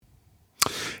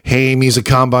Hey, Music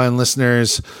Combine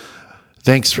listeners.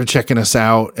 Thanks for checking us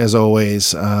out, as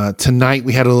always. Tonight,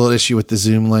 we had a little issue with the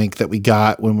Zoom link that we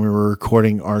got when we were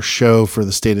recording our show for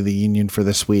the State of the Union for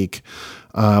this week.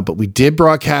 But we did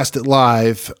broadcast it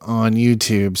live on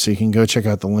YouTube, so you can go check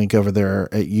out the link over there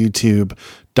at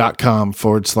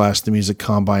youtube.com/The Music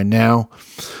Combine now.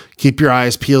 Keep your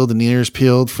eyes peeled and ears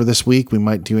peeled for this week. We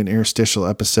might do an interstitial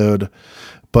episode.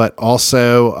 But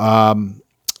also,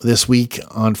 this week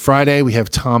on Friday, we have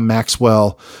Tom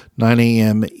Maxwell, 9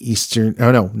 a.m.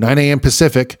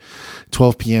 Pacific,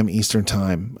 12 p.m. Eastern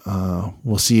time.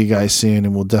 We'll see you guys soon,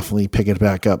 and we'll definitely pick it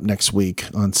back up next week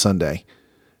on Sunday.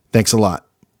 Thanks a lot.